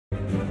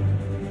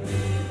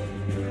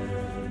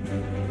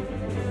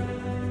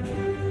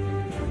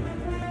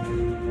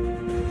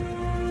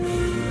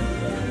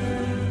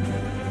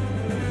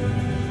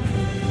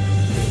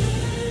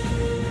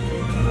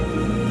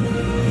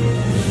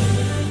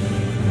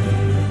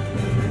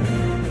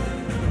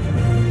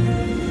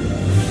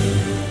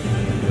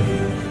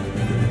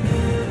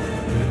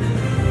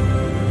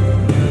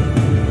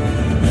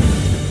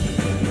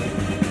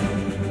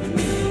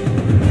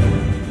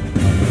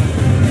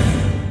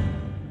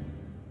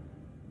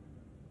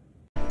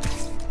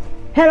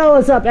Hello,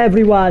 what's up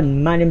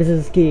everyone? My name is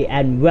RIZKIJYEJA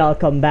and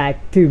welcome back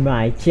to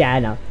my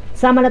channel.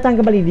 Selamat datang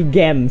kembali di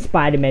game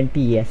Spiderman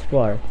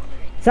PS4.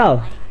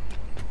 So,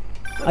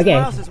 okay.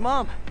 Miles'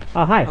 mom.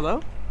 Oh, hi.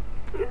 Hello?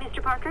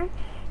 Mr. Parker,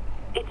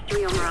 it's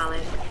Rio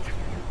Morales.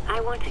 I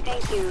want to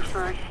thank you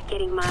for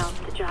getting Miles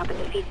the job at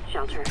the feast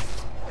shelter.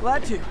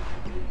 Glad to.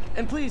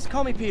 And please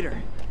call me Peter.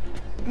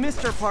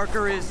 Mr.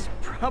 Parker is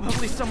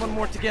probably someone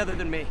more together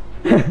than me.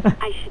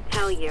 I should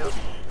tell you,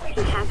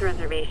 he has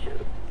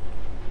reservations.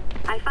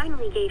 I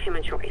finally gave him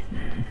a choice.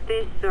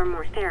 This or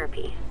more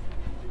therapy.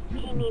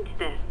 He needs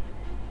this.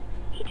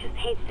 He just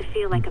hates to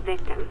feel like a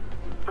victim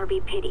or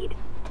be pitied.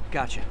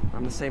 Gotcha.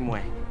 I'm the same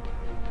way.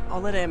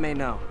 I'll let Aunt May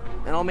know,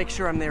 and I'll make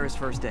sure I'm there his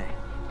first day.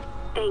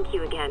 Thank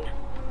you again.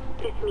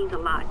 This means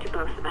a lot to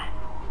both of us.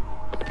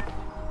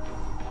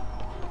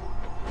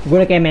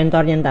 Gue kayak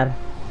mentornya ntar.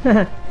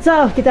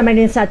 So, kita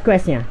mainin side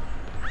questnya.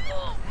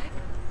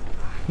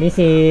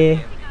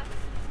 Misi.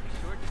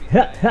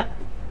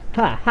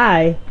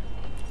 Hi.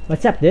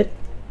 What's up, dude?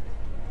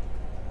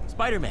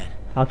 Spiderman.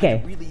 Okay. I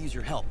could really use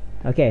your help.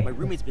 Okay. My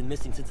roommate's been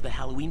missing since the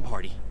Halloween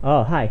party.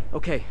 Oh, hi.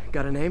 Okay,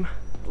 got a name?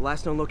 The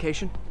last known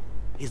location?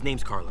 His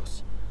name's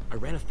Carlos. I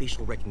ran a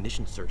facial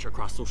recognition search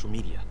across social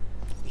media.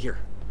 Here,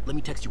 let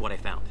me text you what I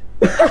found.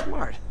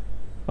 Smart.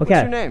 Okay.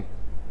 What's your name?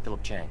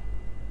 Philip Chang.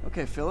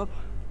 Okay, Philip.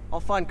 I'll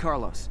find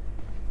Carlos.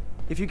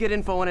 If you get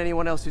info on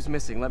anyone else who's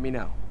missing, let me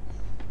know.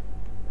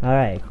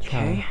 Alright.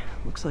 Okay,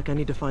 looks like I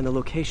need to find the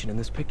location in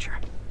this picture.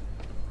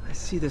 I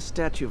see the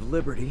Statue of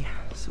Liberty,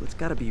 so it's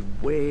gotta be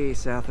way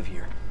south of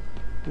here.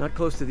 Not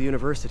close to the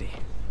university.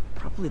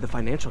 Probably the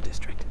financial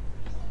district.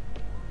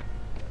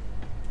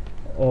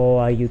 Oh,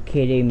 are you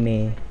kidding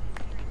me?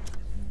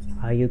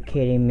 Are you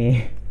kidding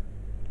me?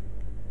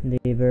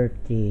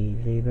 Liberty,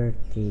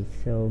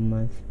 so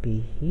must be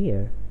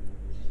here.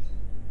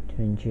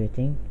 Don't you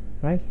think,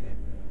 right?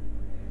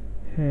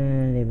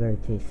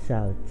 Liberty,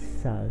 south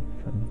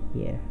from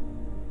here.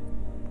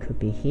 Could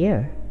be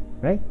here,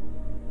 right?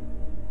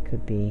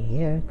 Could be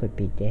here, could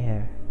be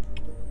there.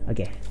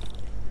 Okay.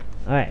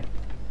 Alright.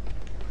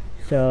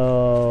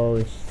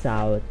 So,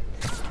 south.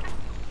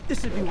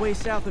 This would be way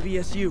south of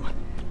ESU.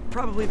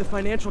 Probably the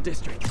financial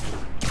district.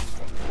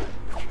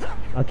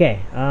 Okay,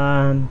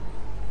 I'm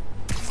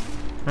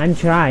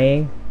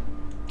trying.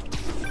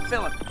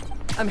 Philip,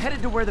 I'm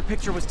headed to where the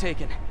picture was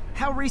taken.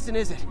 How recent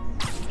is it?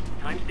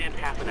 Timestamp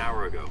half an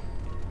hour ago.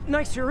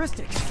 Nice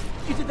heuristics.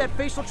 You did that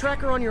facial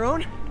tracker on your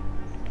own?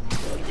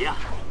 Yeah,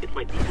 it's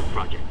my thesis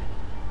project.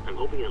 I'm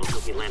hoping it'll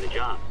help me land a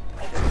job.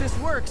 If this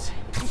works,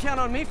 you can count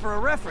on me for a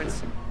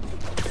reference.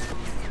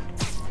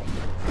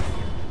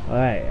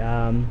 Alright,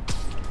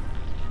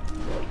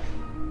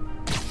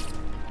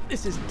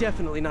 This is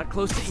definitely not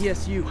close to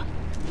ESU.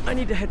 I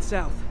need to head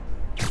south.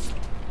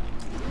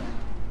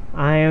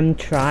 I am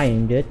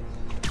trying, dude.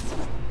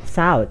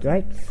 South,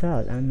 right?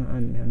 South.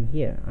 I'm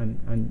here.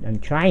 I'm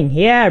trying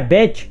here,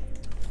 bitch.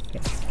 Okay.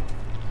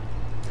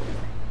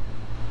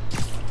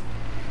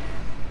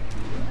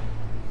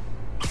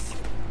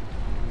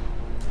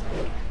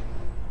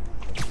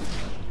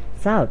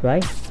 South,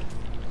 right?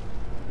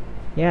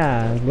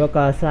 Yeah, gua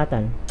ke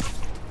selatan.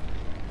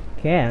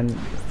 Okay,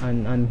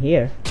 I'm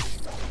here.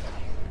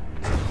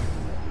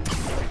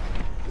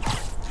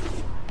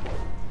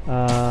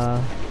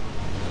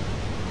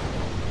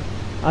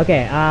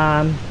 Okay,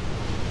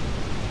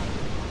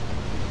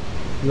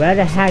 where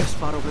the heck?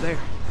 Spot over there.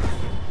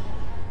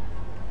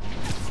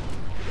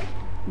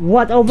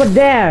 What over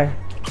there?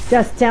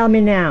 Just tell me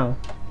now.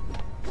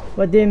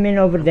 What do you mean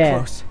over there?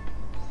 Close.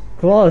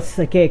 Close,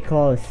 okay,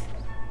 close.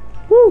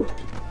 Woo!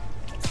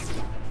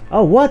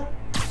 Oh, what?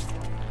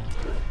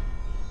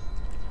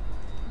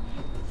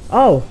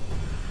 Oh!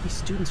 These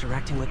students are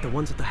acting like the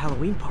ones at the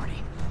Halloween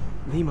party.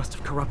 Lee must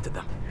have corrupted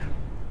them.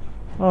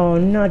 Oh,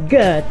 not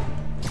good.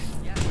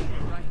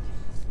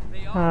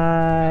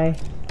 Hi.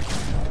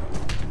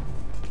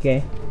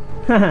 Okay.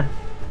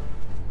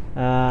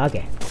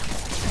 Okay.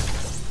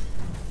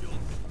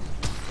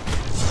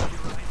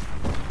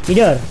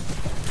 Tidur.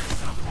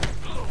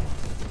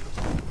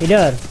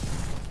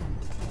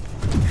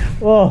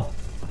 Oh.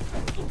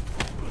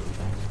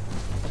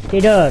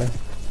 Tidur.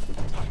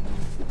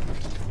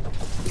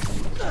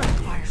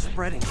 Fire's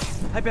spreading.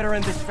 I better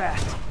end this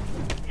fast.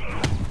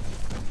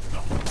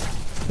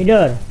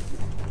 Tidur.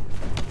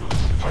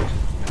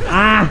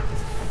 Ah.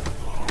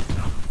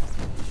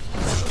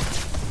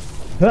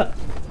 Huh.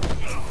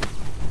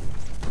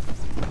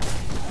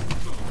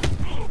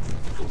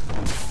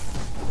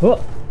 Huh.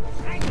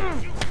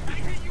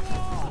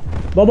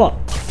 Bobo.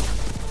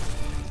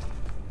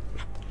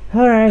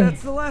 Alright.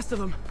 That's the last of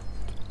them.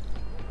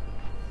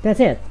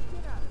 That's it.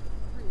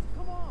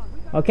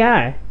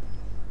 Okay.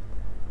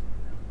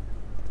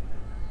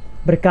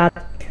 Berkat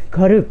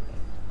korup.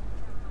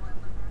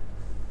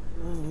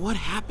 What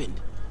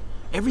happened?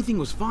 Everything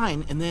was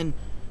fine, and then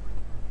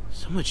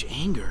so much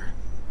anger.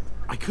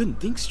 I couldn't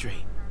think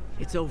straight.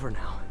 It's over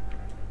now.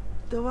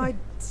 Though I'd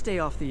stay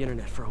off the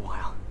internet for a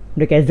while.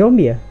 Udah kayak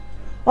zombie ya?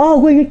 Oh,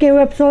 gue inget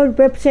kayak website.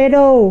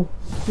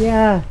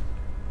 Ya.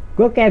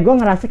 Gue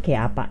ngerasa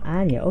kayak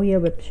apaan ya? Oh ya,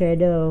 web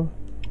shadow.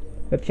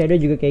 Web shadow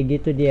juga kayak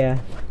gitu dia.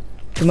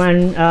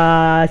 Cuman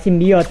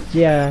simbiot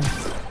dia.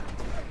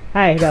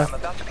 Hai, dah.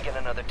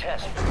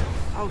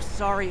 Oh,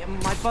 sorry.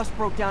 My bus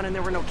broke down and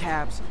there were no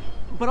cabs.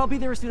 But I'll be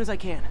there as soon as I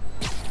can.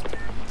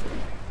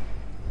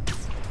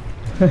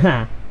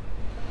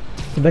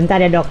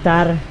 Sebentar ya,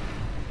 dokter.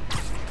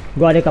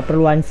 Gue ada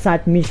keperluan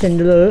side mission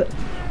dulu.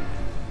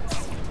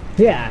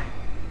 Ya.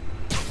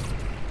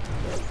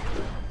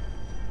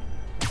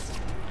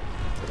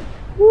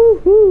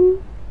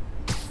 Woohoo.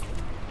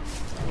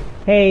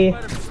 Hey.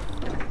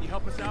 Spiderman, can you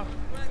help us out?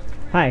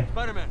 Hi.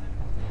 Spiderman,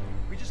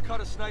 we just caught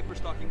a sniper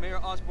stalking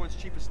Mayor Osborn's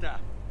chief of staff.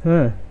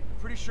 Huh.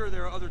 Pretty sure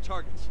there are other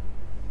targets.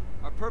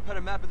 Our perp had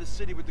a map of the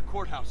city with the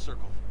courthouse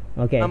circled.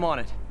 Okay. I'm on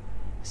it.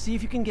 See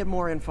if you can get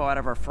more info out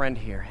of our friend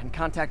here and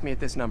contact me at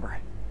this number.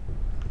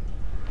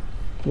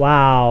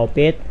 Wow,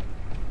 Pete.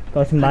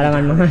 Kau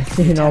sembarangan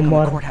mengasih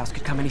nomor. Courthouse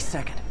could come any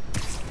second.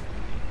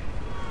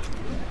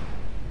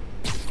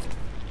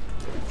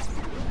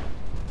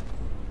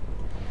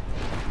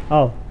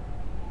 Oh.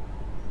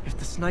 If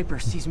the sniper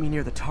sees me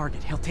near the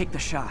target, he'll take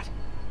the shot.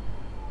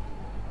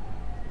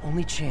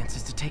 Only chance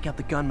is to take out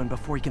the gunman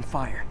before he can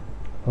fire.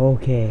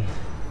 Okay.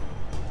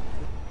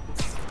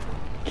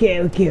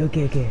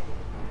 Okay.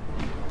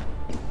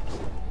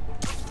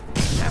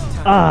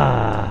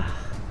 Ah.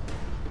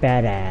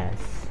 Badass.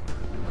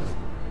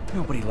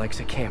 Nobody likes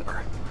a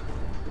camper.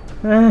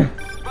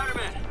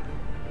 Spider-Man,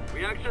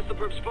 we accessed the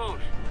perp's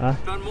phone.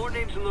 Found more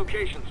names and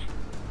locations.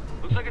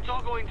 Looks like it's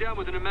all going down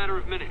within a matter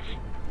of minutes.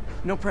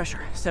 No pressure.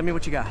 Send me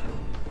what you got.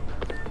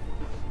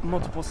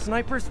 Multiple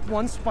snipers,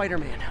 one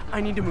Spider-Man.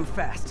 I need to move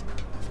fast.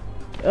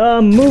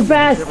 Move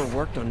fast! Who's ever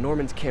worked on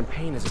Norman's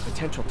campaign as a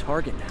potential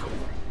target now?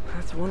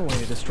 That's one way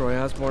to destroy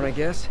Osborn, I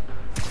guess.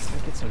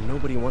 Make it so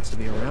nobody wants to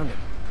be around him.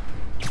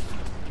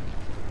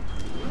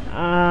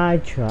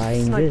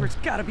 Trying Sniper's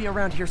gotta be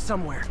around here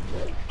somewhere.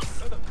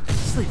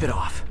 Sleep it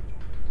off.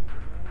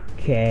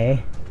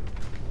 Okay.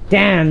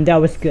 Damn, that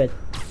was good.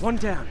 One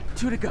down,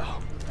 2 to go.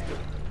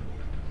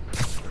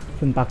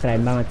 Sumpah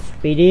keren banget.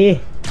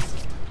 Speedy.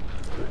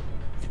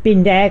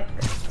 Spin deck.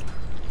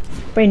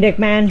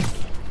 Man.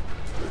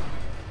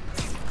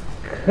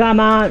 Come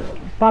on,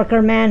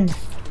 Parker man.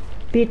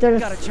 Peter.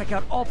 Gotta check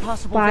out all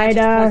possible Spider.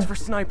 vantage points for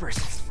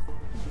snipers.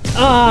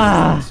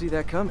 Ah. See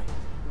that coming.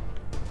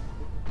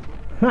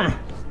 Huh.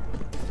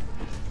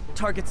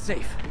 Target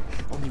safe.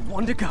 Only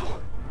 1 to go.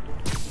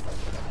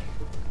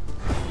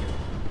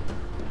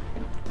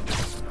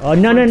 Oh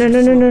no.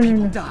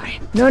 People die.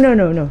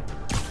 No.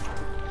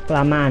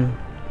 Kelamaan.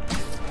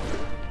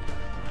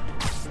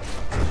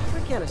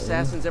 Why can't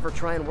assassins ever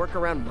try and work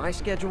around my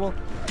schedule?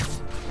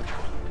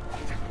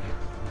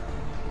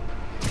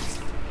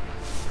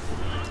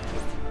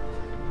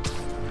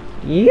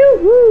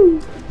 Yoo-hoo!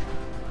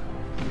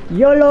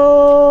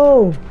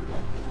 YOLO!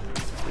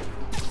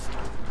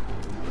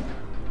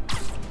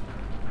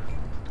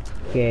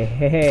 Okay,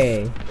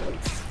 hey.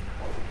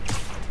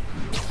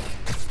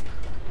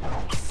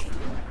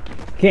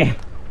 Okay.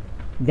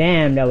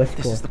 Damn, that was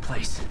This cool. is the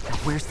place. Now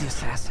where's the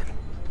assassin?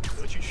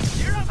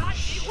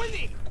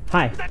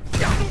 Hi.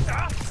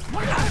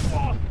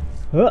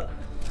 Huh.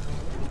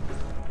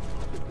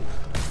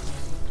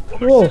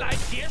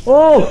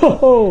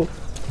 Oh,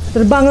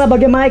 terbanglah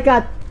bagai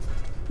malaikat.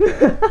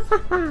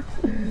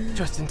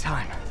 Just in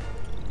time.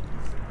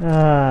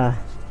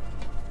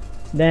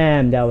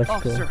 Damn, that was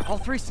cool. Officer, all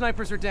 3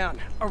 snipers are down.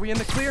 Are we in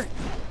the clear?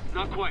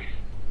 Not quite.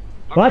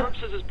 What? Our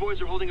perp says his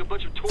boys are holding a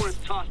bunch of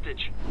tourists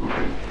hostage. He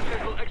says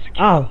they'll execute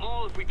them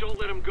all if we don't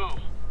let them go.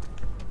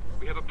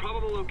 We have a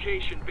probable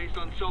location based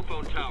on cell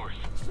phone towers.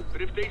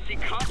 But if they see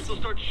cops, they'll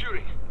start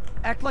shooting.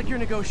 Act like you're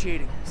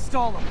negotiating.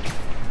 Stall them.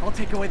 I'll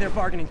take away their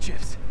bargaining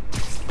chips.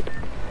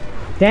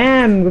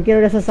 Damn, gue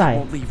kira udah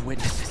selesai. Won't leave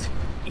witnesses.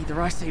 Either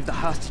I save the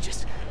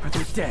hostages, or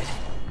they're dead.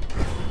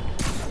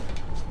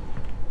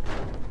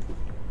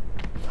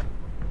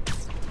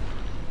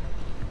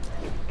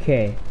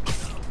 Okay.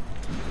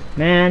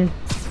 Man,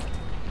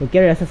 gue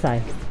kira udah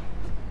selesai.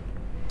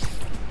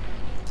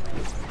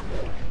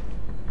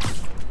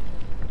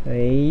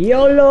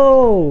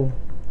 YOLO!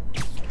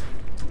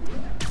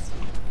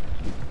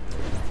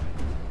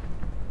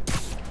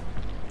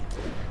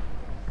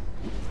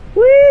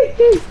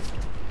 Wee!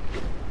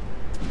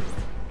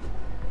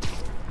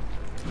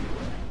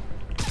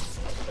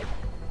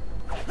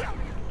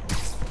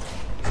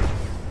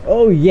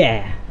 Oh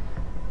yeah!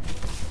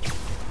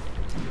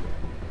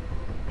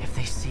 If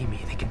they see me,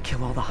 they can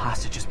kill all the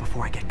hostages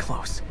before I get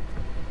close.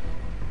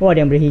 Oh,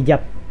 ada yang berhijab.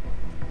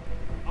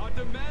 Our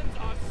demands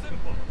are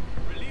simple.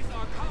 Release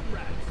our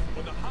comrades,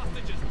 or the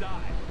hostages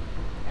die.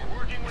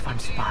 If I'm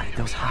spotted,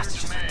 those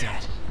hostages are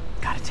dead.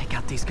 Gotta take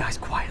out these guys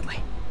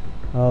quietly.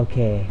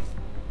 Okay.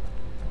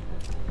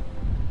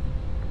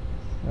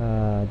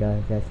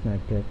 That's not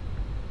good.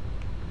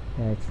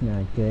 That's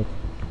not good.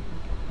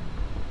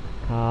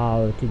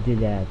 How to do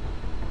that?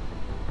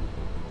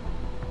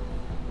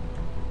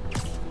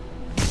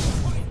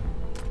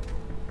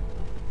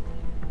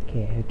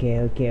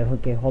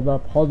 Okay. Hold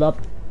up.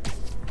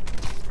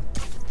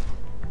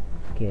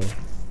 Okay.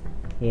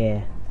 Yeah.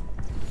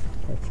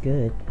 That's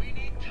good.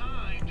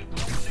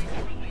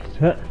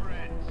 Huh.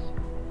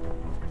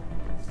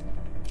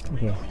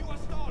 Okay.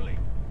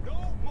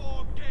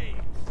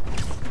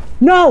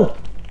 No!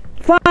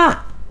 Fuck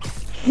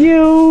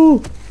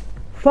you!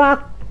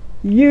 Fuck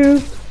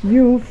you!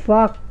 You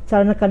fuck!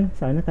 Salah nekan.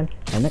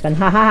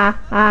 Ha.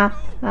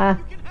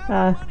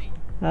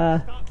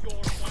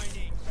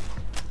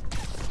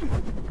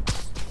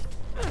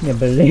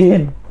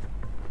 Nyebelin.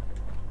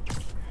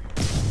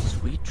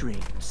 Sweet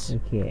dreams.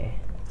 Okay.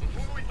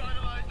 Before we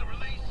finalize the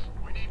release,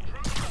 we need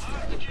proof the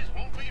hostages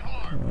won't be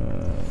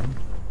harmed.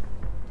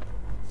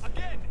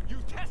 Again, you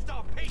test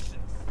our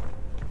patience.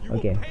 You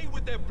Okay. will pay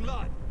with their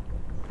blood.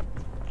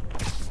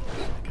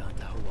 Got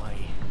the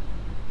Hawaii.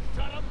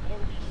 Shut up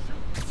or we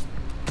shoot.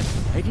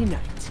 Nighty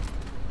night.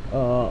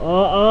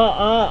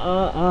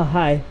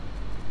 Hi.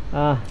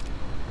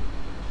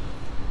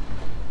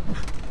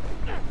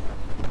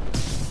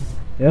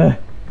 Yeah.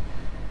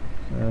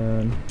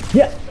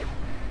 Yeah.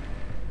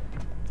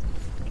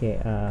 Okay,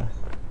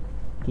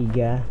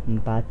 3,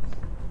 4.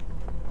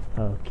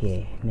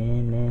 Okay,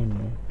 man.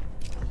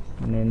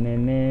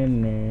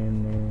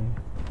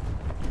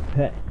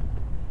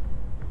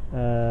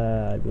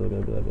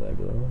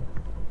 Aduh.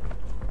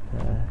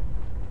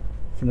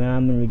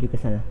 Semua menuju ke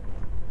sana.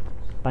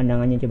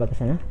 Pandangannya coba ke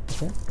sana.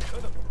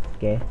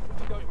 Oke.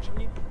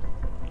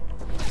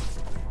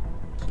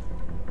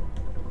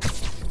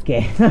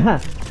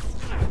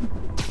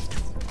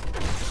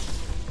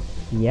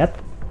 Yap.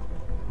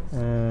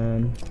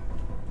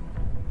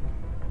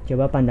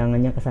 Coba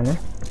pandangannya ke sana.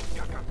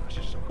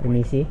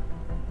 Permisi.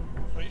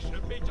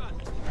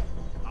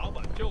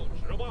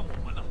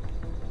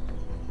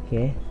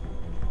 Oke.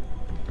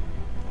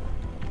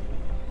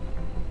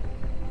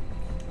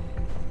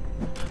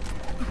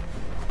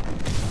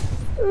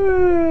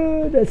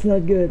 That's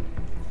not good.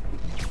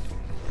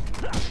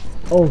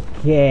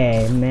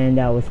 Okay, man,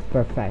 that was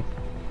perfect.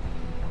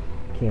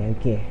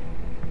 Okay.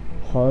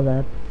 Hold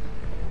up.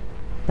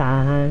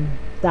 Tahan.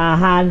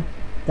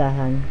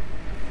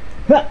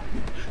 Huh.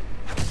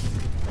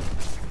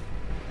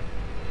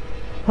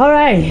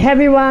 Alright,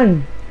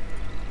 everyone.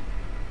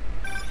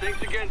 Thanks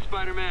again,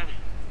 Spider-Man.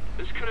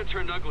 This could have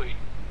turned ugly.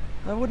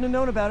 I wouldn't have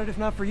known about it if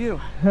not for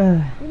you.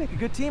 We make a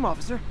good team,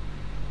 officer.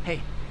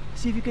 Hey,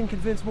 see if you can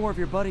convince more of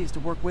your buddies to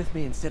work with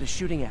me instead of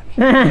shooting at me.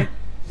 Okay?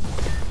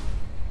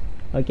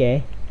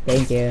 Okay,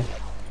 thank you.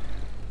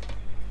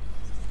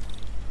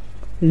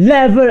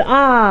 Level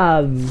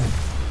up!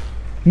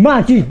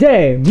 Magi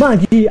day,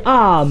 magi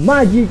up,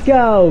 magi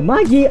go,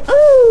 magi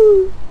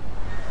ooh!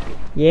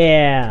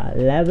 Yeah,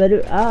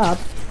 level up.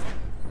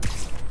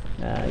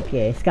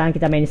 Okay, sekarang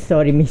kita main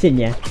story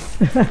missionnya.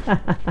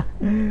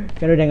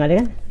 Kan udah nggak ada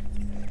kan?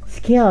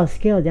 Skill,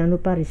 jangan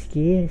lupa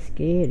Rizky.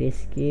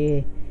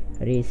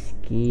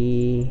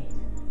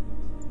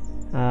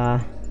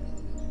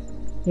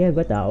 Ya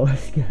gue tahu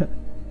skill.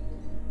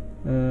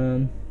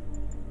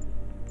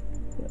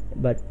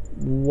 But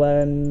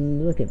what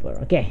I'm looking for.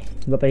 Oke,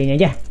 gue pilih ini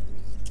aja.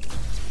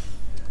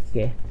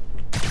 Oke.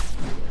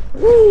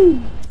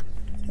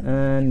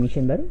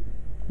 Mission baru.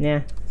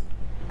 Nah.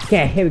 Oke,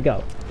 here we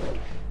go.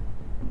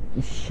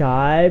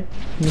 Sharp.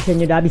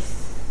 Missionnya udah habis.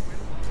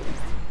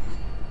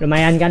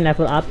 Lumayan kan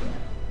level up.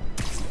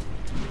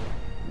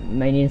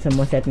 Mainin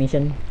semua set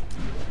mission.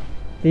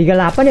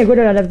 38 ya, gue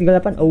udah level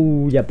 38.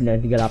 Oh ya benar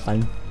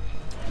 38.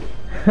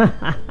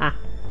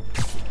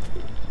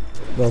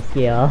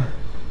 Gokil.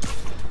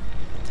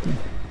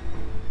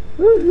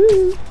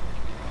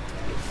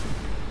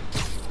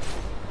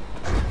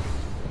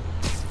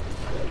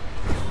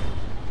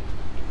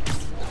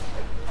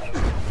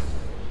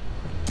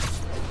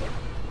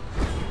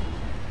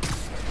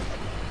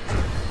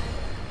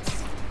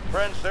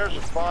 Friends, there's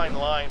a fine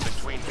line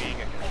between being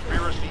a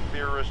conspiracy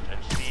theorist and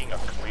seeing a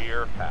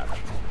clear pattern.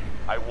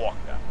 I walk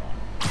that line,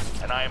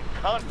 and I am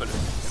confident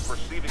in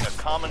perceiving a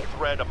common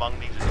thread among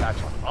these attacks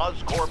on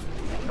Oscorp,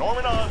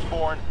 Norman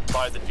Osborn,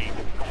 by the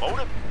demon.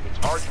 Motive? It's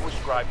hard to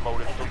ascribe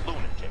motive to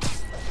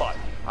lunatics, but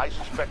I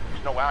suspect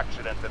it's no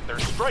accident that they're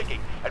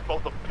striking at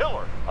both a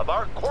pillar of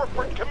our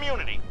corporate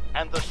community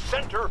and the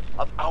center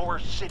of our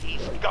city's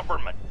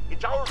government.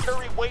 It's our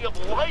very way of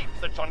life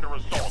that's under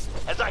assault,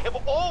 as I have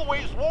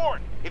always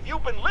warned. If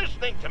you've been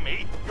listening to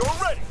me, you're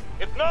ready.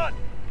 If not,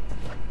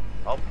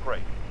 I'll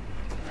pray.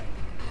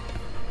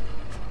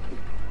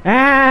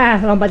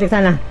 Lompat ke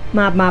sana.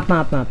 Maaf.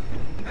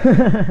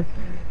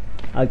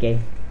 Okay.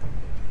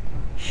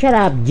 Shut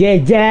up,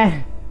 JJ.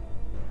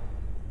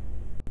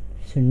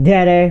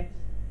 Sundere.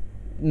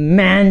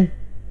 Man.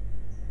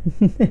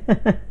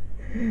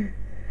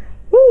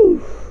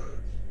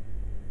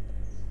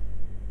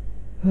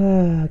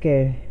 Oke.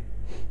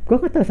 Gua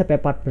nggak tahu sampai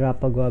part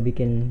berapa gua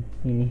bikin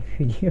ini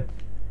video.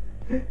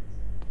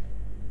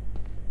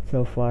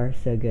 So far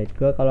so good.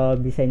 Gua kalau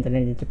bisa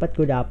internetnya cepat,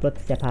 gua udah upload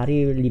setiap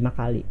hari 5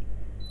 kali.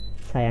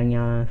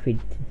 Sayangnya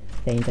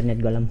internet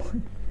gua lemot.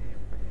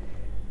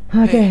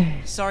 Oke.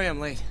 Hey, sorry I'm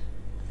late.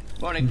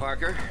 Morning,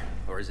 Parker.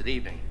 Or is it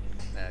evening?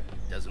 That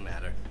doesn't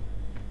matter.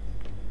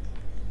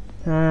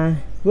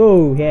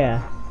 Wow,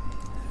 ya.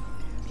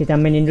 Kita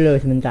mainin dulu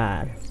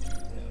sebentar.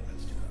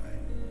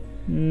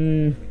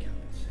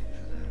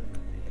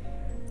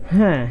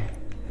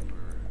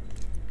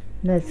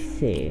 Let's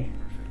see.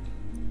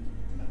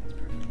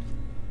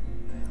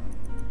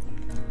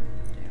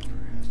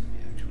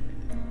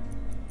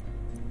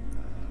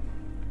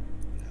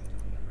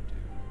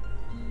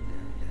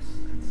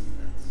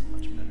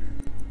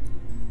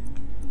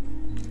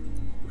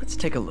 Let's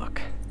take a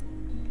look.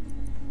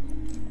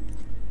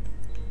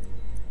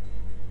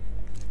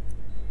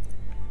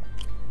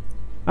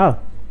 Oh.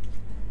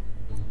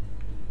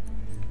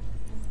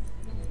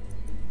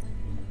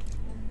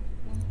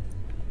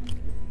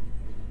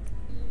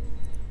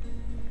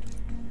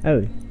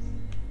 Oh.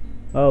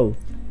 Oh.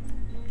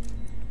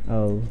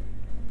 Oh.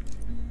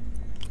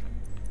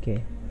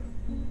 Okay.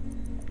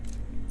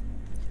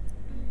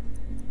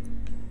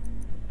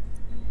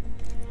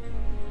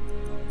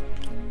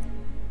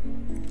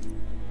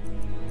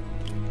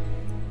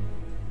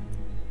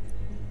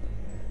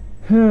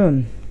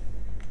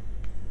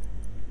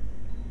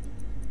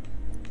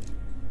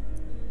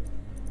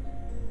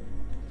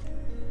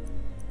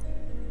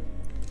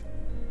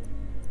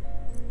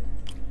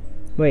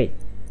 Wait.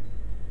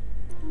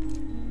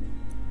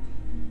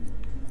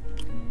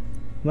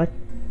 What?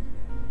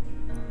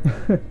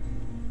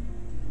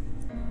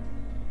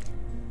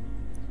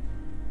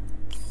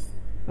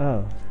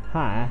 Oh,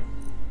 hi.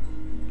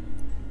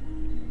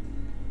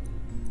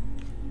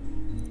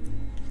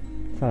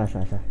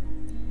 Salah.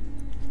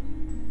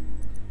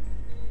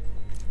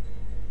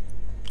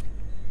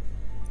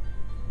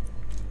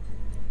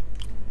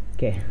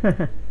 Okay.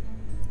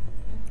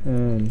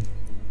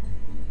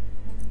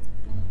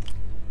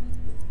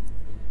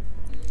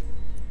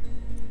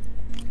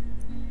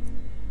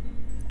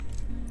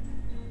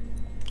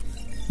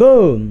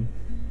 Boom.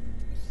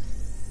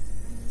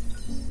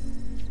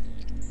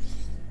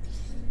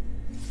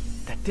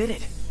 That did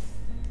it.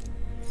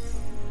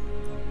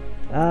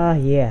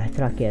 Yeah,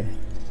 terakhir.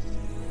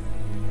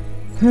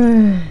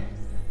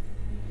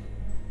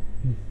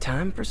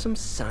 Time for some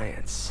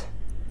science.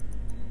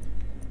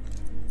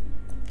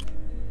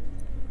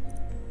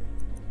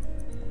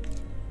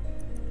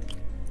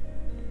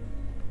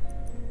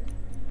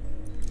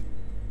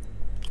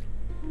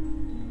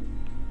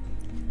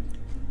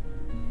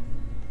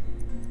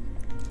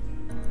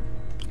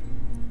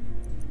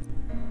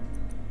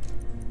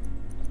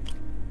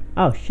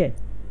 Oh shit.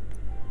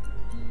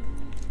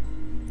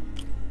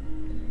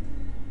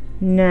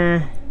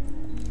 Nah.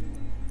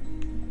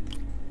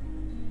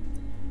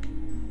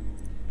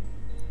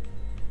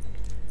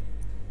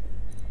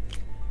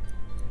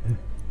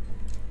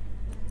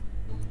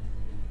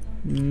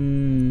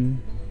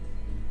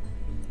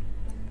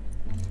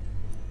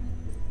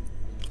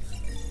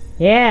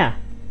 Yeah.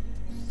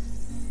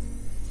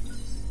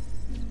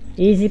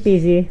 Easy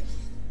peasy.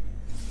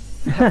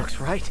 That looks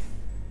right.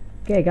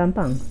 Okay,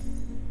 gampang.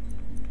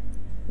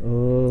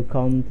 Oh,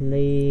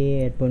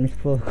 complete. Bonus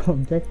full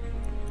complete.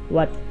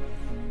 What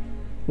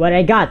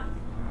I got?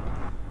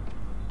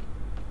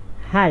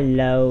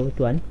 Hello,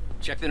 Tuan.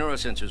 Check the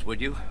neurosensors,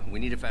 would you? We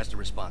need a faster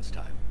response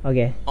time.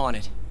 Okay. On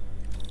it.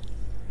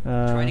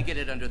 Try to get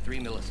it under 3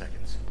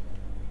 milliseconds.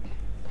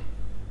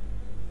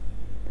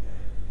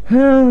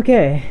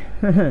 Okay.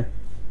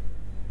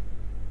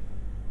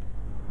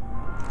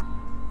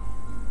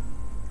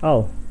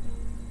 Oh.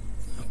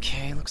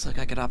 Okay, looks like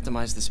I could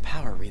optimize this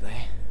power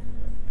relay.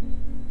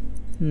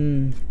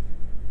 3,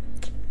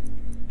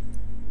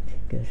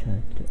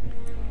 1.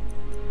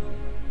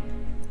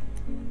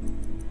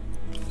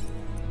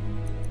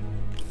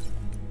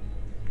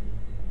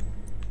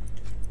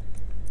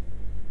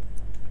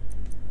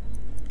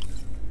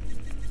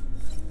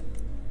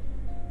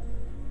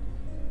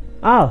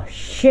 Oh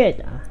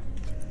shit.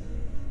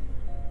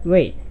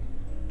 Wait.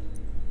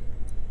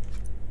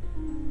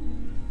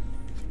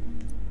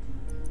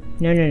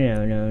 No.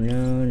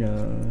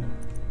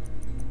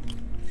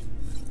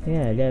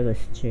 Yeah, that was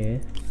true.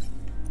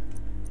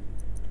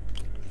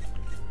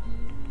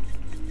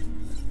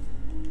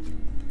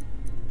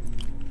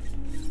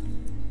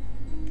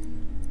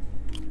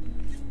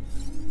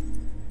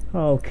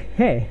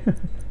 Okay.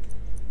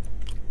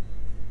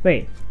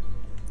 Wait.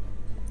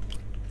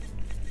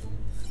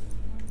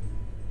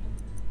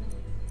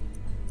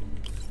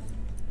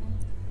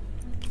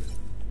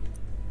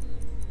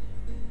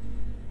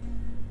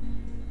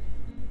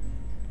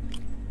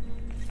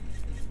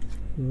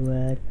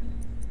 What?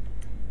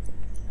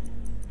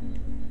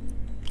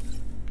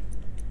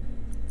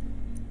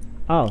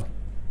 Oh.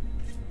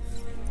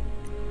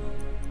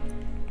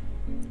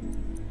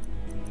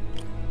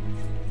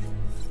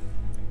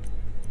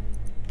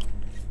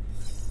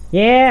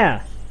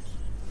 Yeah.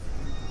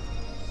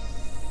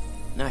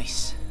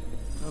 Nice.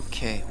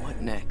 Okay,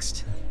 what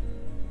next?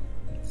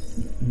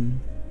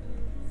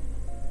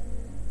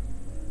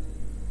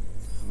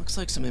 Looks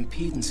like some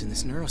impedance in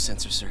this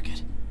neurosensor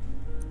circuit.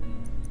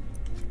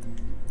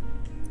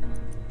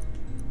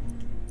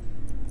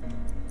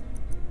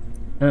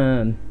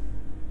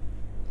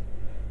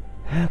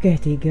 Oke,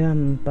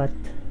 3, 4.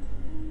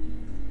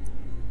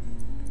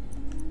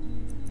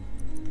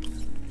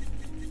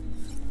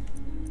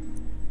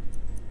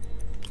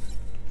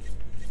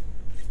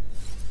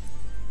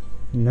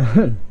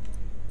 No.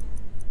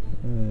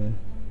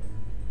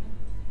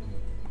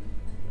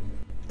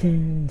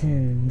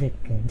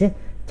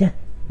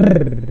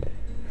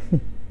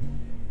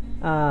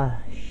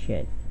 Ah,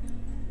 shit.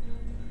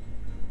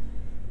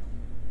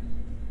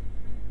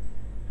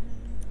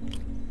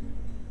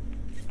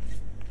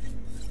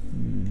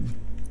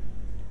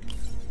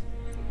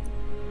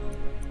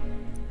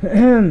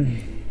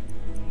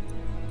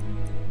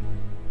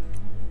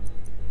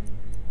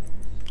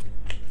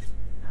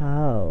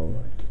 How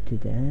to do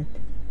that?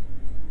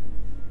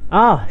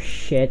 Oh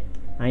shit,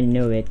 I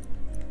knew it.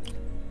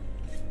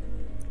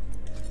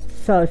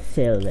 So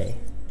silly.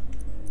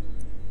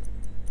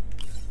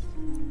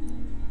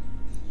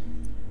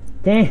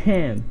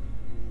 Damn.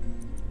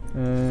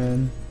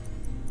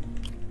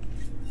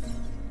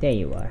 There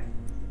you are.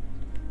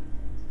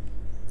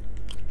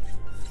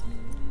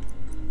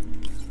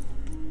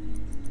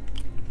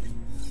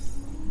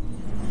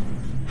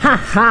 Ha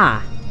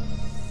ha!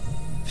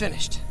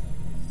 Finished.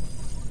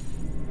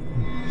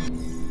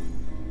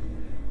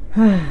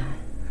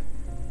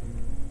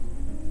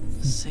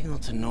 Signal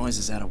to noise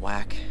is out of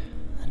whack.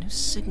 A new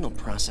signal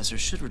processor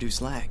should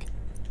reduce lag.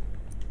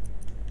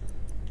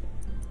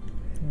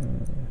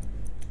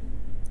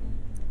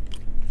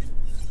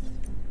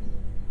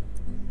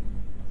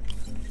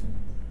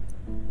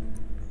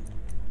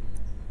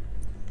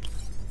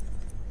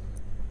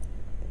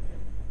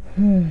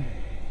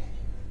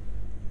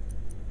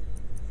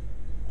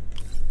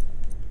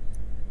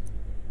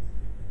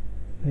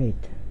 Wait.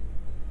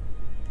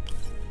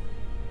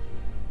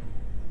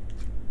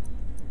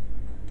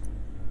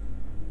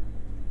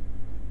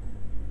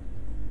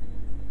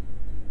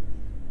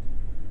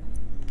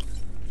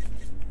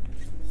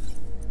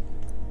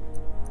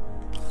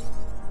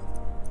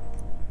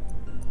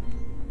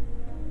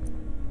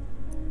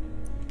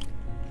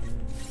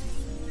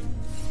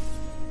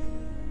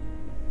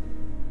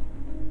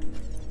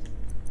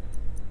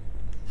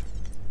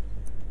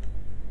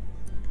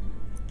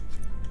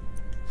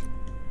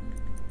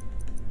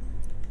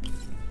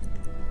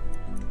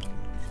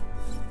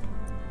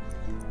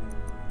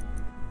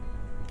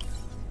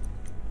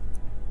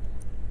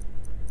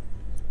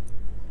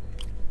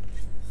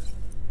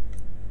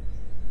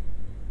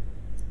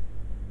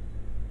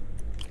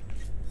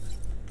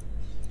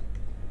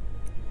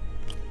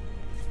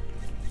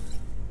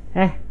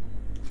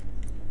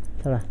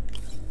 Salah.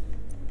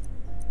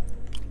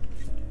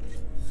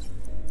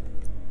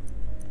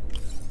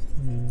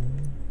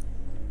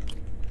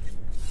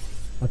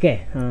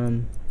 Okay,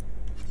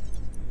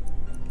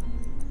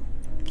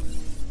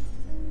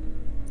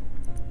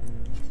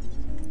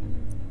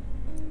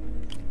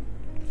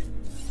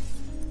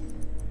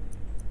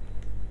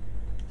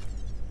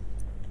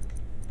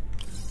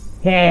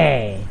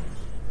 hey!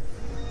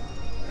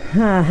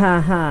 Ha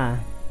ha ha!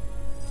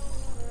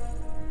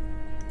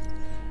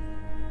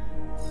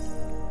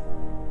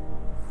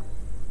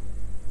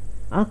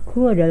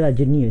 Aku adalah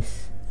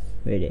jenius.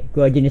 Wede,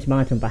 gua jenius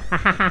banget sumpah.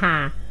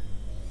 Hahaha.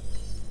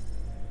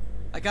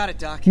 I got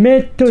it, Doc.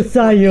 Meto 2.8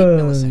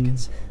 saya.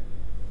 milliseconds.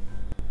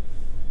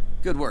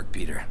 Good work,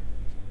 Peter.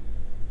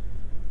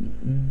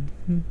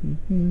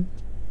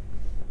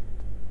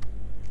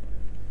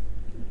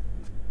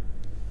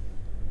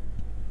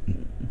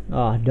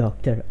 Ah,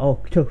 Dr.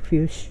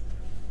 Octopus.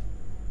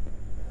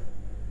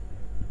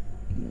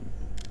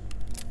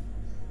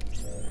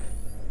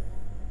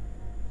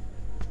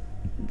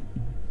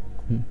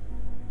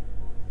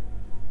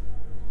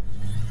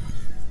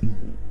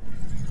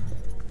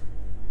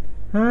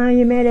 Ah,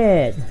 you made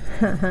it!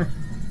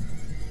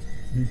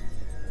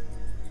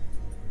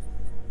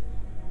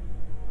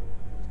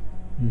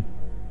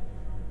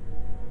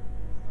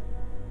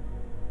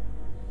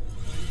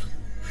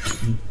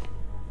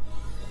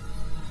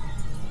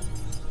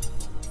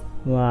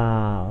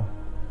 Wow.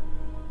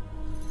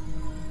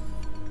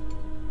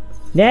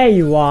 There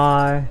you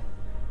are,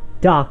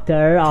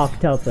 Dr.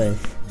 Octopus.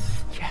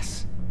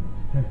 Yes.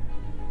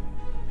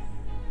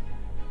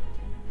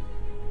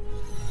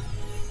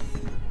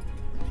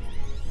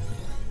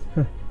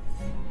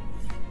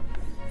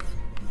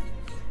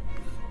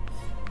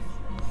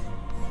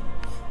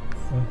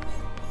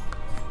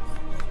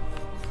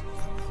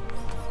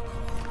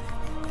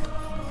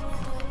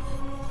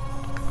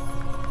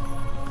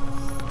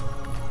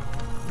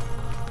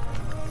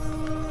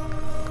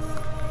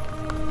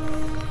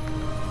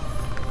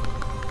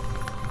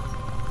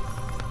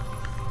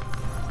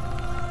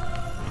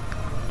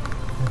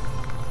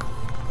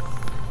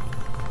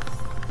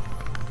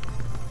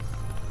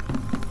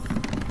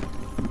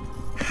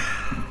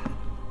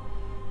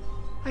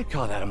 I'd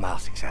call that a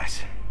mild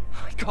success.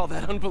 I'd call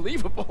that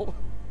unbelievable.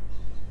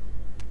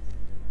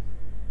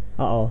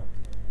 Uh-oh.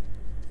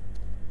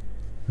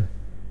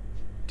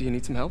 Do you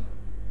need some help?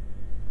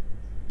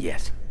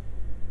 Yes.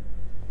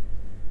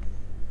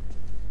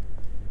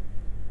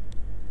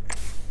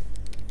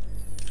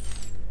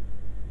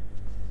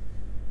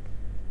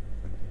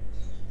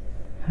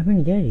 How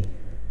many daddy?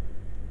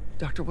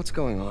 Doctor, what's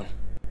going on?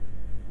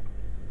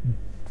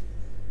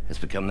 It's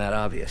become that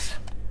obvious.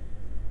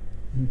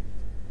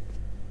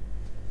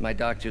 My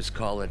doctors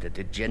call it a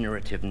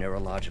degenerative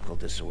neurological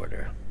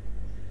disorder.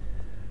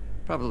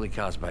 Probably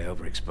caused by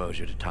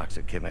overexposure to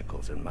toxic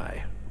chemicals in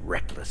my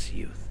reckless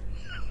youth.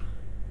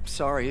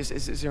 Sorry,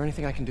 is there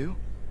anything I can do?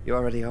 You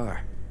already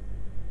are.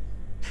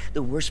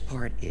 The worst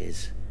part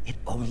is, it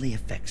only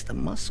affects the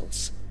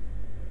muscles.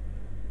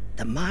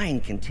 The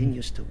mind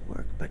continues to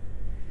work, but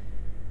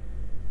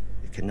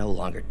it can no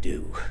longer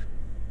do.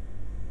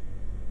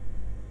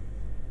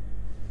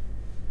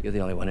 You're the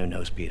only one who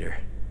knows, Peter.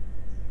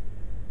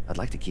 I'd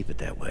like to keep it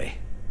that way.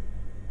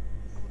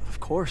 Of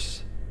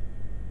course.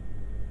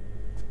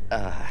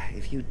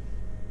 If you'd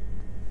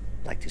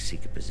like to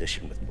seek a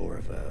position with more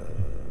of a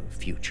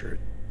future.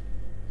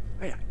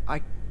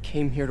 I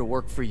came here to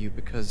work for you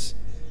because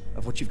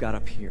of what you've got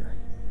up here.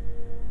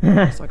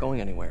 It's not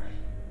going anywhere.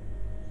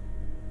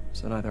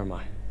 So neither am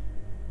I.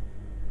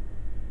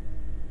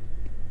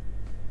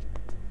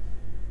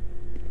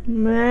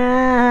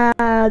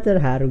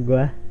 Terharu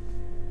gua.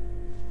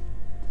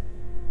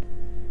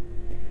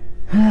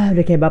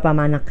 Udah kayak bapak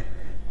sama anak.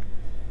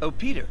 Oh,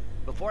 Peter,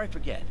 before I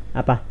forget.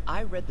 Apa?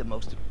 I read the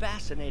most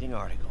fascinating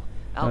article.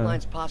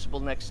 Outlines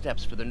possible next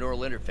steps for the neural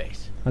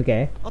interface.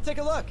 Okay. I'll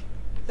take a look.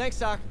 Thanks,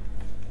 Doc.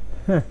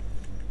 Huh.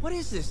 What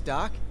is this,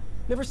 Doc?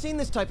 Never seen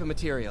this type of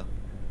material.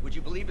 Would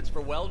you believe it's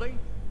for welding?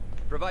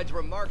 Provides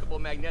remarkable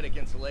magnetic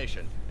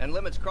insulation and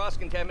limits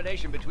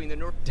cross-contamination between the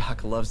neural...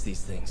 Doc loves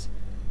these things.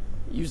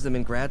 Used them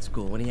in grad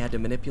school when he had to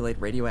manipulate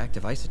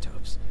radioactive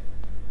isotopes.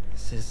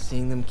 Says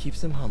seeing them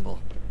keeps him humble.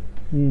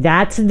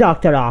 That's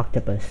Dr.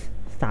 Octopus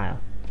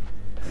style.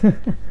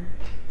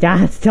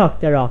 That's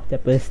Dr.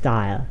 Octopus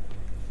style.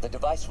 The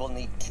device will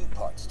need 2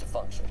 parts to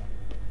function.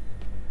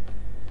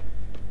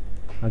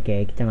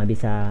 Okay, kita nggak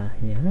bisa.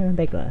 Ya,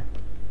 baiklah.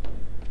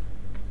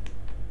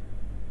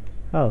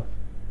 Oh.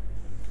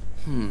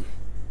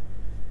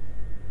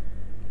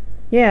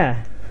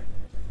 Yeah.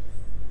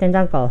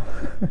 Tentacle.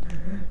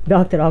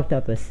 Dr.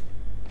 Octopus.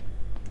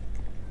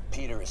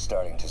 Peter is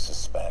starting to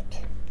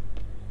suspect.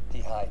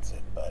 He hides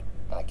it, but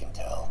I can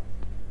tell.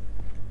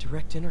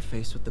 Direct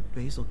interface with the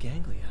basal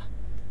ganglia.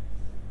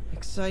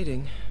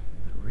 Exciting,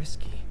 but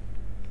risky.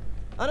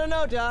 I don't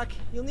know, Doc.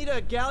 You'll need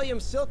a gallium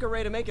silk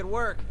array to make it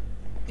work.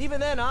 Even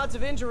then, odds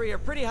of injury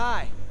are pretty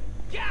high.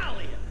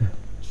 Gallium!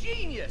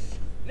 Genius!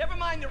 Never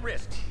mind the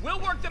risks. We'll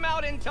work them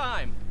out in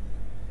time.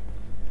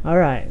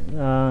 Alright,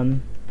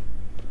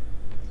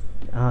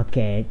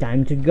 okay,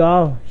 time to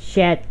go.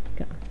 Shit.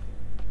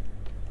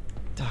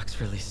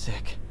 Doc's really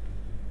sick.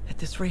 At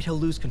this rate, he'll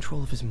lose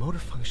control of his motor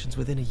functions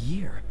within a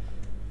year.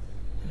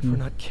 And if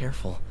we're not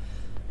careful,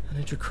 an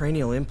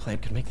intracranial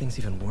implant could make things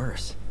even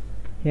worse.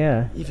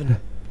 Yeah. Even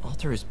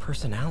alter his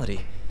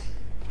personality.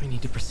 We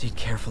need to proceed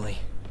carefully.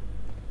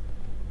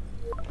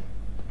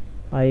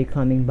 Are you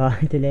coming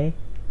by today?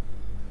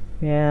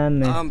 Yeah,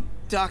 man.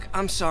 Doc,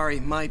 I'm sorry.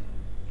 My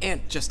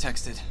aunt just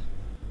texted.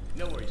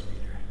 No worries,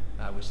 Peter.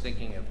 I was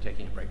thinking of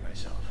taking a break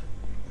myself.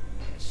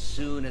 As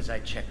soon as I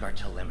check our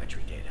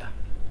telemetry data.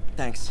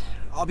 Thanks.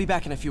 I'll be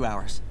back in a few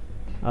hours.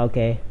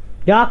 Okay.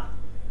 Doc,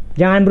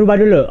 jangan berubah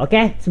dulu,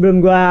 okay? Sebelum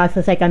gua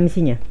selesaikan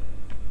misinya.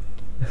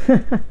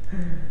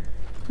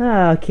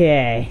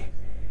 Okay.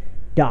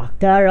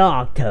 Dr.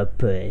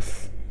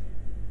 Octopus.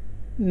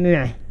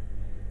 Nah.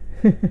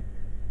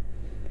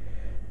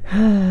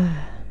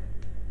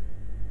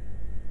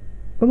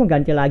 Gue mau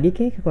ganti lagi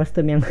ke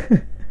kostum yang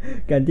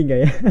ganti gak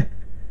ya?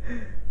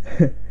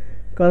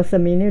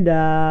 Kostum ini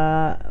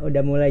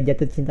udah mulai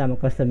jatuh cinta sama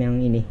kostum yang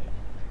ini.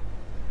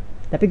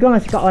 Tapi gue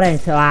gak suka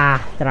orange. Wah,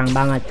 terang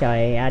banget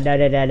coy.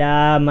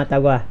 Ada mata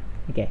gue.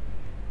 Oke.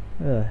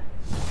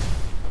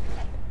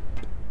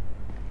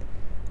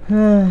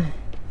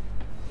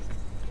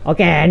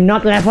 Oke,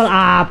 not level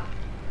up.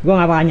 Gue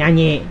gak bakal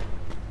nyanyi.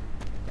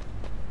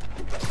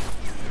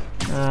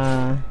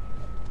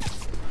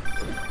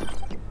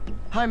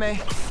 Hi,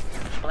 May.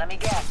 Let me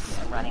guess,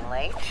 I'm running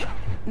late?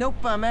 Nope,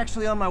 I'm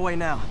actually on my way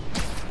now.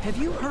 Have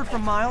you heard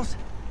from Miles?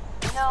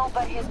 No,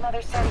 but his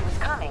mother said he was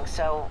coming,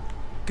 so...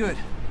 Good.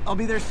 I'll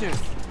be there soon.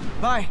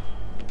 Bye.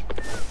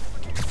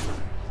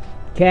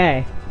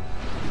 Okay.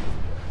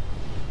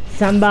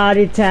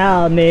 Somebody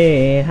tell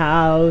me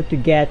how to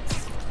get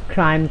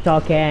crime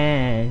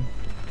token.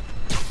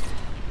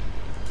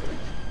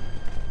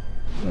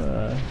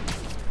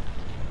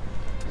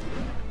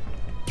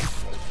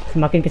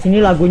 Semakin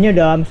kesini lagunya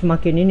udah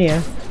semakin ini ya,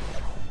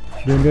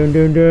 deng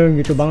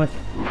gitu banget,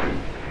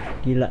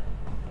 gila.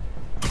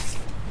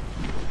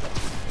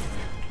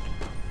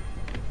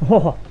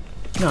 Oh,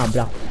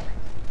 nabrak.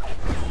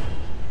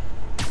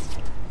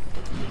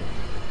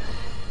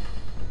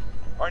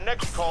 Our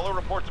next caller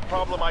reports a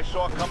problem I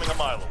saw coming a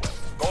mile away.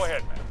 Go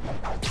ahead, man.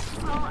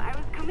 Well, I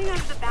was coming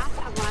out of the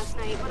bathtub last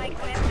night when I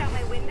glanced out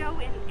my window,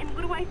 and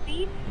what do I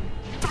see?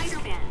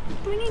 Spiderman,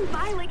 swinging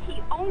by like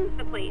he owns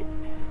the place.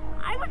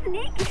 I was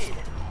naked.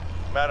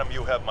 Madam,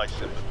 you have my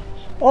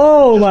sympathies.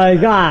 Oh my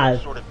god.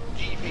 What sort of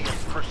deviant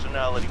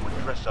personality would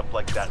dress up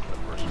like that in the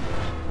first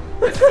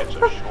place? It's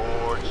a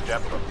short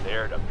step from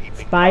there to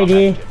peeping.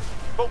 Spidey,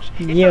 Folks,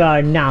 you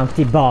are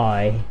naughty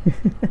boy.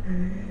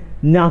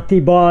 Naughty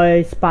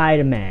boy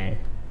Spider-Man.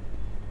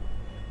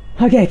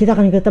 Oke, kita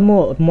akan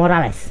ketemu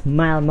Morales,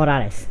 Miles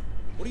Morales.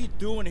 What are you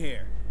doing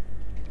here?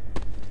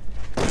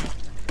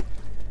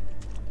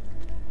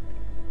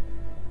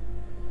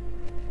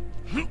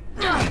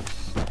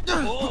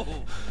 Oh,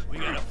 we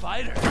got a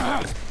fighter.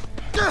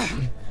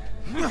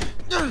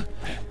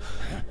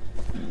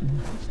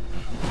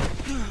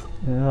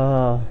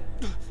 Oh.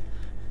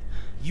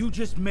 You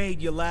just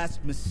made your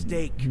last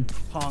mistake,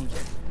 punk.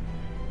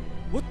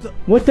 What the?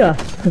 What the?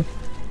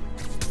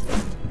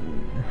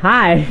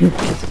 Hi.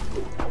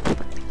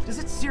 Does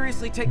it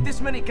seriously take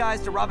this many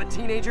guys to rob a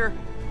teenager?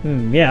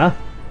 Yeah.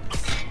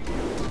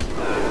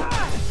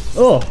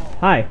 Oh,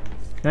 hi.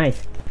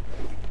 Nice.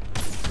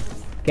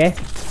 Okay.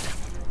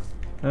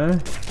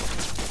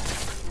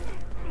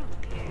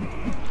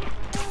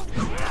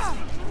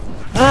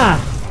 Ah.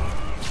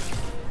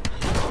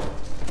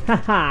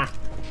 Haha.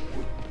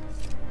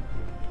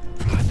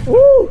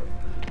 Ooh.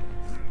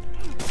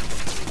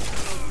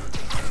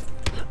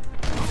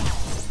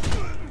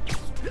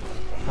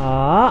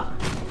 Oh.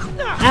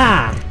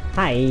 Ah.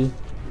 Hi.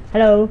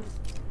 Hello.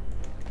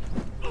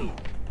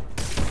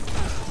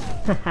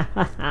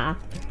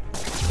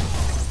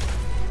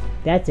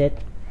 That's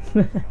it.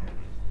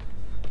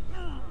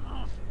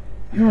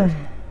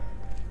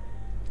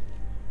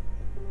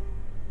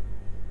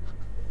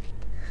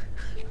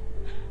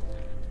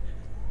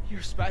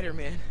 You're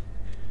Spider-Man.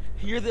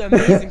 You're the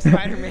amazing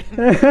Spider-Man.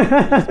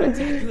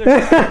 Spectacular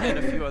and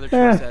a few other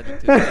choice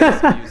adjectives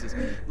he uses.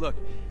 Look,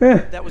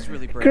 that was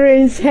really brave.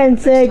 Cringe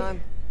handshake. Next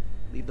time,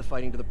 leave the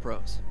fighting to the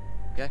pros.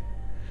 Okay?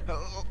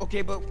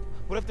 Okay, but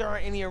what if there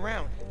aren't any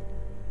around?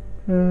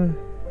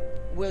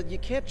 Well, you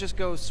can't just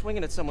go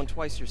swinging at someone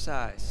twice your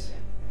size.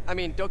 I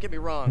mean, don't get me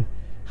wrong.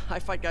 I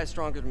fight guys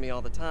stronger than me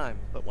all the time,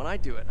 but when I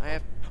do it, I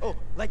have... Oh,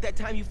 like that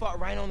time you fought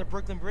Rhino on the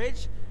Brooklyn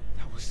Bridge?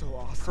 That was so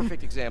awesome.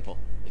 Perfect example.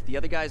 If the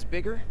other guy's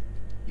bigger,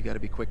 you gotta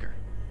be quicker.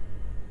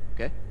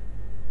 Okay?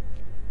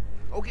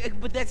 Okay,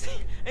 but that's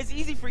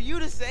easy for you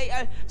to say.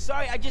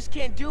 Sorry, I just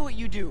can't do what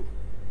you do.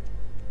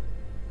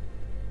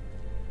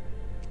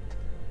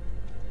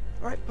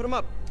 All right, put him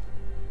up.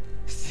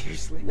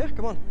 Seriously? Yeah,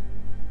 come on.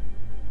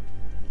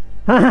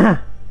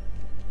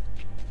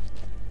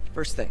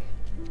 First thing,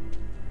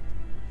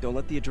 don't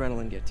let the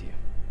adrenaline get to you.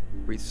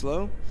 Breathe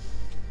slow,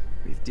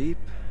 breathe deep,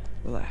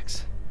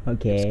 relax.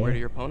 Okay. Square to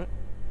your opponent.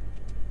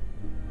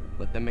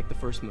 Let them make the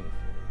first move.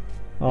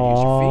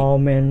 Oh,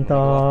 mental. Go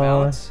off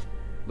balance,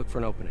 look for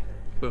an opening.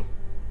 Boom.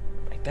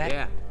 Like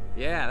that?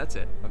 Yeah, that's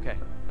it. Okay.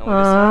 Now on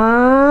this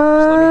side,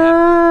 just let me have it.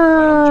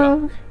 Right on the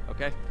jump.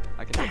 Okay?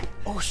 I can do it.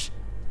 Oh,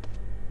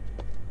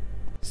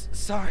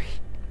 sorry.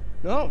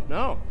 No.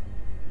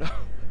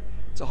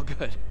 It's all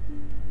good.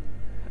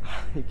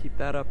 You keep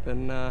that up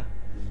and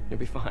you'll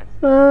be fine.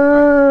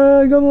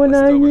 Gak mau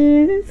Let's do it.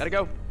 nangis. Gotta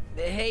go.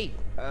 Hey,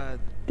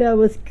 That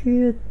was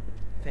good.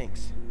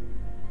 thanks.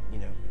 You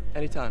know.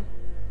 Anytime.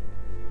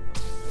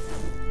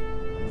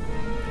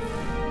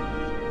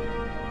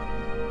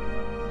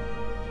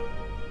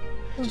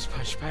 I just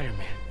punched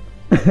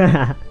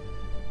Spider-Man.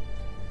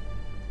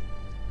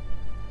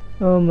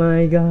 Oh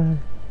my god.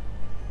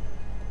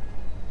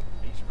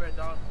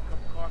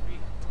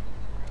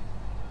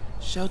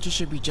 Shelter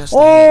should be just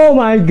Oh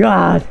my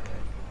god.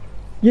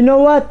 You know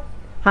what?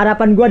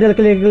 Harapan gua adalah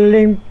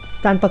keliling-keliling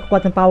tanpa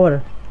kekuatan power.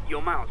 Yo,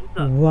 Miles, what's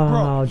up?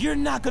 Wow. Bro, you're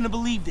not gonna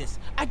believe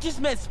this. I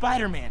just met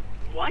Spider-Man.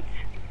 What?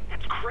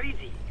 That's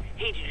crazy.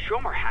 Hey, did you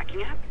show him our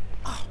hacking app?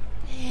 Oh,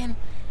 man.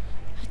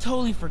 I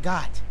totally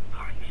forgot.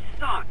 Oh, you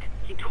suck.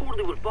 He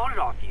totally would have bought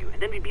it off you,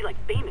 and then we'd be like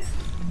famous.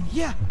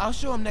 Yeah, I'll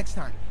show him next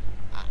time.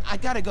 I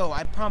gotta go.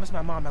 I promised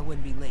my mom I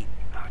wouldn't be late.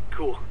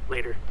 Cool.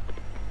 Later.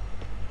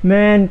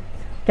 Man,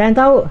 kalian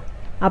tahu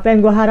apa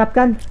yang gue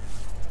harapkan?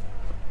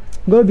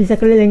 Gue bisa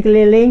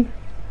keliling-keliling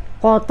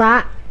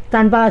kota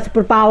tanpa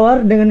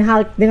superpower dengan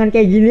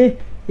kayak gini.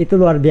 Itu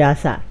luar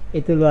biasa.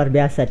 Itu luar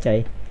biasa,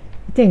 coy.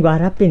 Itu yang gue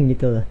harapin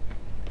gitu loh.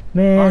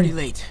 Man.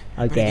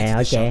 Oke.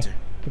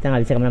 Kita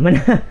nggak bisa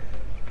kemana-mana.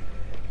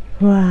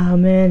 Wow,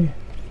 man.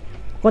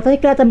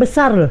 Kotanya kelihatan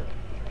besar loh.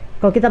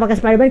 Kalau kita pakai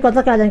Spiderman,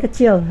 kota kelihatan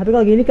kecil. Tapi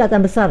kalau gini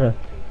kelihatan besar loh.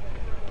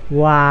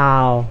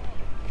 Wow.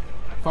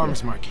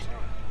 Farmers market.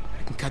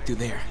 I can cut through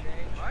there.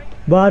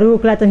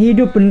 Baru kelihatan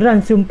hidup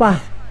beneran,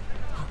 sumpah.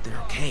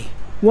 Okay.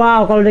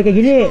 Wow, kalau udah kayak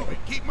gini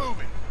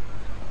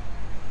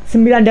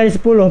 9 dari 10,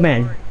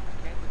 man.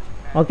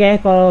 Oke,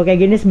 kalau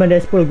kayak gini 9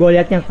 dari 10. Gue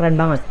liatnya keren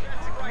banget.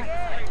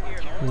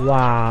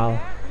 Wow.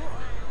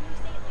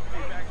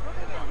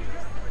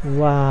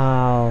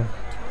 Wow.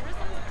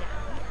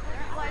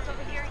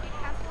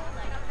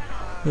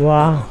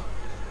 Wow.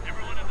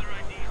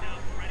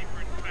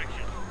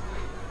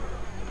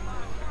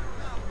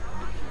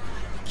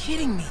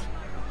 Kidding me?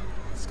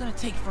 It's gonna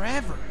take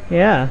forever.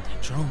 Yeah.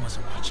 That drone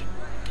wasn't watching.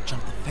 I could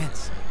jump the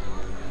fence.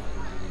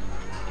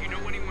 Do you know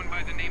anyone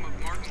by the name of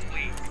Martin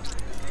Lee?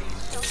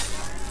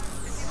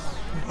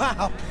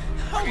 Wow,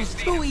 that was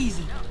too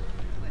easy.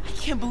 I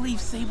can't believe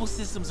Sable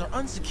systems are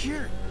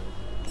unsecured.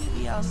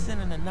 Maybe I'll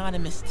send an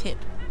anonymous tip.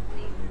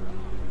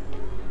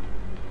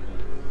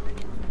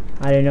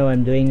 I don't know what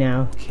I'm doing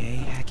now. Okay,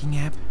 hacking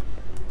app.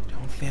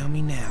 Don't fail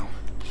me now.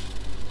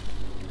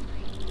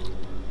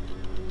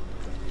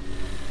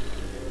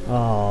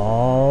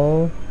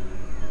 Oh.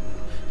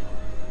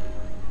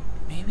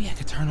 Maybe I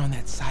could turn on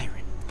that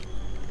siren.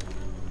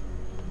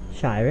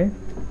 Siren?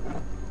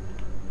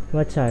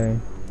 What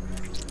siren?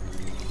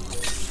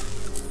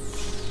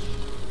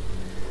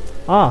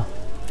 Oh.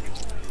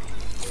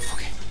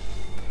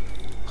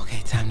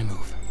 Okay, time to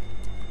move.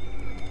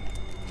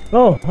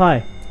 Oh,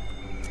 hi.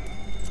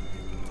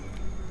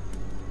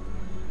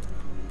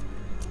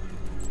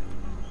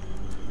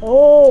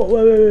 Oh,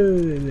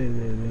 wait.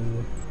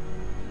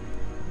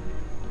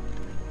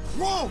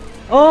 Whoa!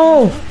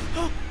 Oh!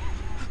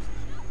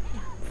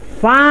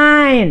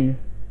 Fine!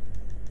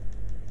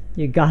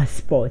 You got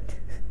spot.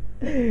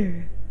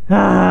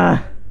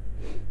 Ah.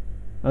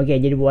 Oke,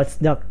 jadi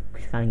watchdog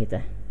sekarang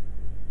kita.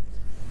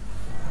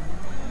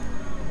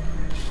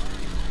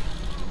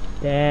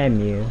 Damn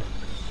you.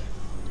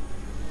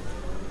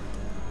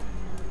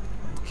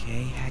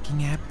 Okay,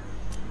 hacking app.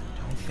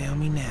 Don't fail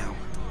me now.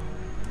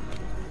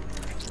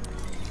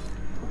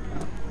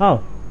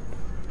 Oh.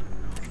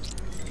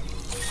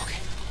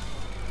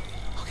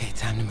 Okay,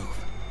 time to move.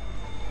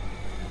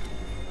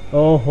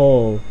 Oh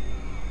ho.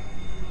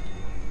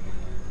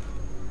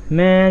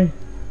 Man.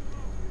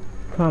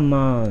 Come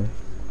on.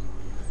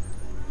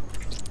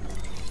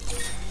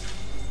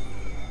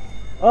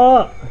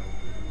 Oh.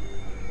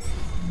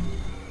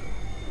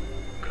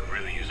 Could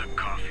really use a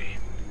coffee.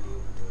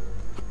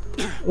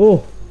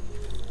 Oh.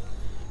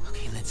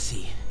 Okay, let's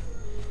see.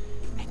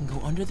 I can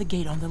go under the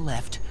gate on the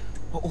left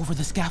or over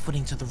the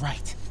scaffolding to the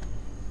right.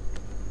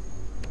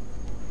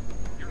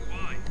 You're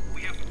fine.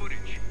 We have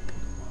footage.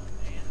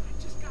 Man, I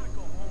just gotta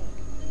go home.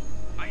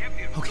 I have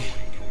the authority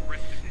to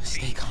arrest this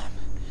Stay calm.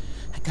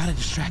 I gotta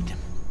distract him.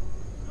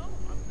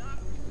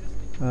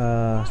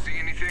 See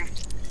anything?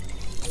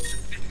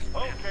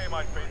 Okay,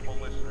 my faithful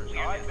listeners,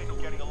 I've been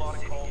getting a lot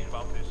of calls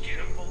about this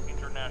simple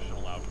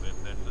international outfit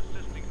that's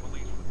assisting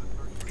police with the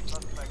search for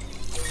suspects.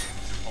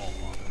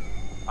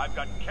 I've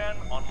got Ken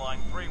on line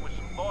 3 with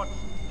some thoughts.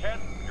 Ken,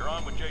 you're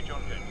on with J.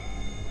 Jonah James.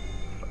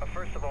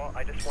 First of all,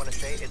 I just want to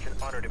say it's an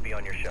honor to be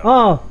on your show.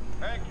 Oh.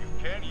 Thank you,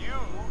 Ken. You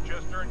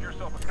just earned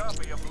yourself a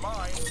copy of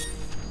mine.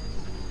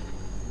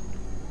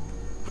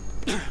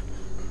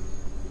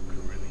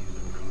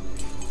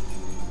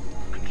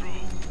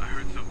 Control, I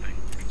heard something.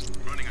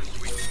 Running a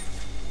sweep.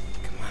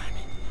 Come on.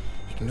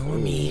 Ignore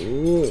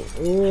me.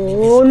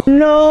 Oh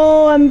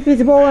no, I'm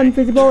invisible.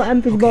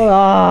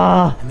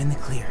 Ah. I'm in the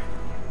clear.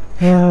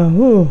 That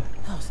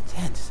was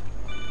intense.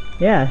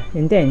 Yeah,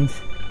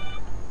 intense.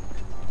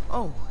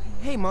 Oh,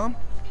 hey, Mom.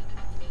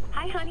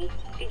 Hi, honey.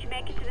 Did you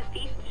make it to the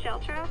feast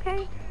shelter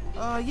okay?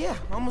 Yeah,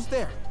 almost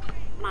there.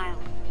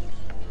 Miles.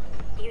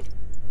 You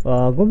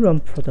Gue belum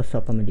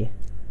Photoshop sama dia.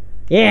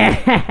 Yeah!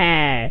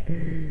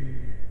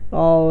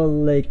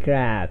 Holy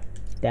crap.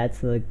 That's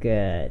look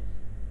good.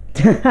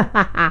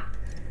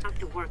 have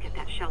to work at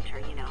that shelter,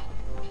 you know.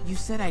 You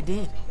said I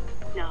did.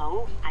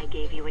 No, I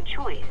gave you a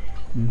choice.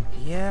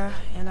 Yeah,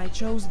 and I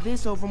chose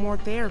this over more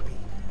therapy.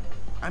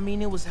 I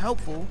mean, it was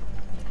helpful.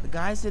 The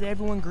guy said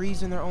everyone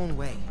grieves in their own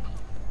way.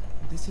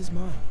 This is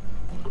mine.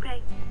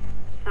 Okay.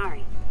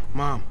 Sorry.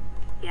 Mom.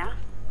 Yeah?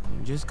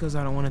 Just because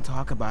I don't want to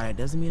talk about it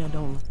doesn't mean I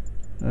don't.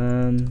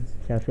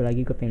 Satu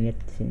lagi gue pengen lihat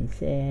sini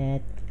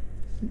set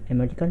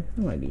emoticon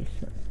nggak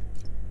bisa.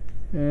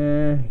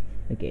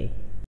 Oke.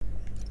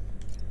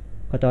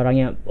 Kata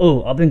orangnya,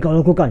 oh apa yang kau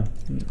lakukan?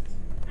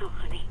 Oh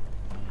honey,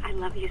 I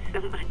love you so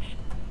much.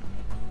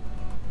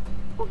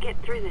 We'll get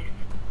through this,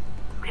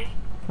 okay?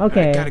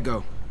 Okay. I gotta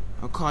go.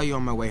 I'll call you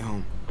on my way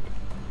home.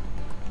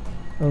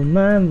 On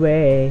my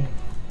way.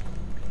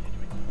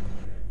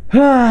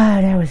 Ah,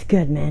 that was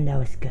good, man. That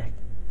was good.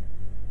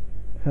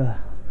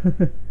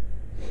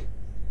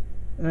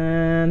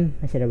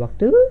 Masih ada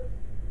waktu?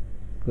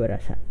 Gue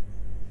rasa.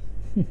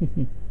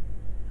 You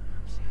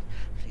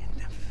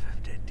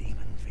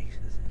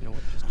know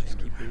what?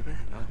 Just keep breathing.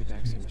 I'll be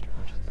back soon, Mr.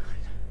 Hodges.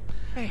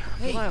 Hey,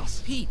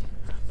 Miles. Pete.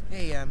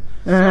 Hey,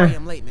 sorry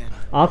I'm late, man.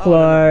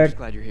 Awkward. I'm just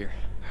glad you're here.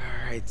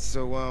 All right,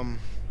 so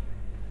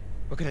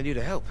what can I do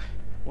to help?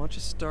 Why don't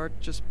you start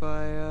just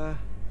by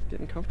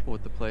getting comfortable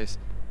with the place?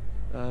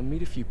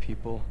 Meet a few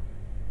people.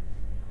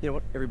 You know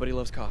what? Everybody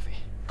loves coffee.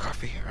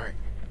 Coffee, all right.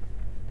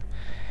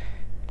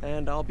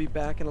 And I'll be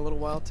back in a little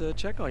while to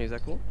check on you. Is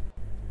that cool?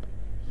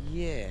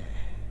 Yeah.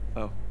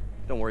 Oh,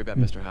 don't worry about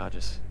Mr.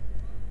 Hodges.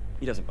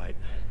 He doesn't bite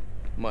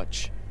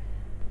much.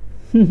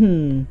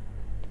 You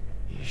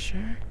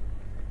sure?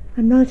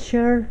 I'm not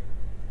sure.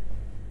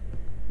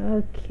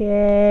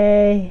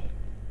 Okay.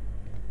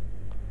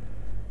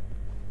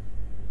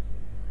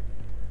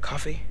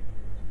 Coffee?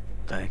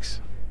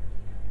 Thanks.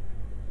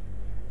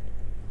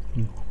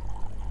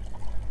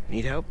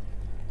 Need help?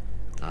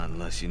 Not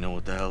unless you know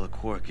what the hell a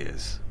quark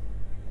is.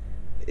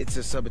 It's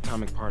a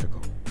subatomic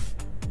particle.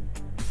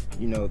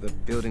 You know, the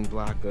building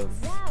block of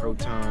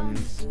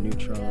protons,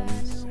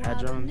 neutrons,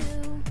 hadrons.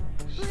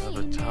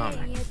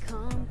 Subatomic.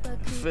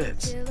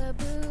 Fits.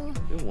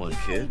 Good one,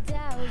 kid.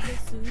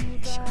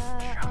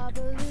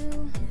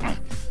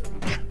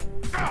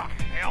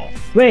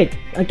 Wait,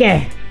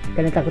 okay.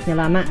 karena takutnya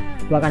lama,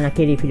 gue akan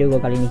akhiri video gue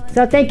kali ini.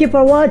 So thank you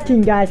for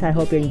watching guys, I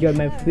hope you enjoy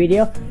my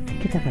video.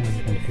 Kita akan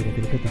lanjutkan video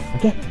berikutnya.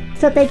 Oke,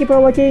 so thank you for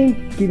watching,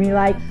 give me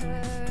like,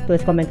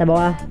 tulis komentar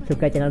bawah,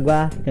 subscribe channel gue,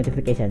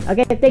 notification.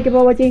 Oke, thank you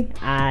for watching,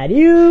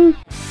 adieu.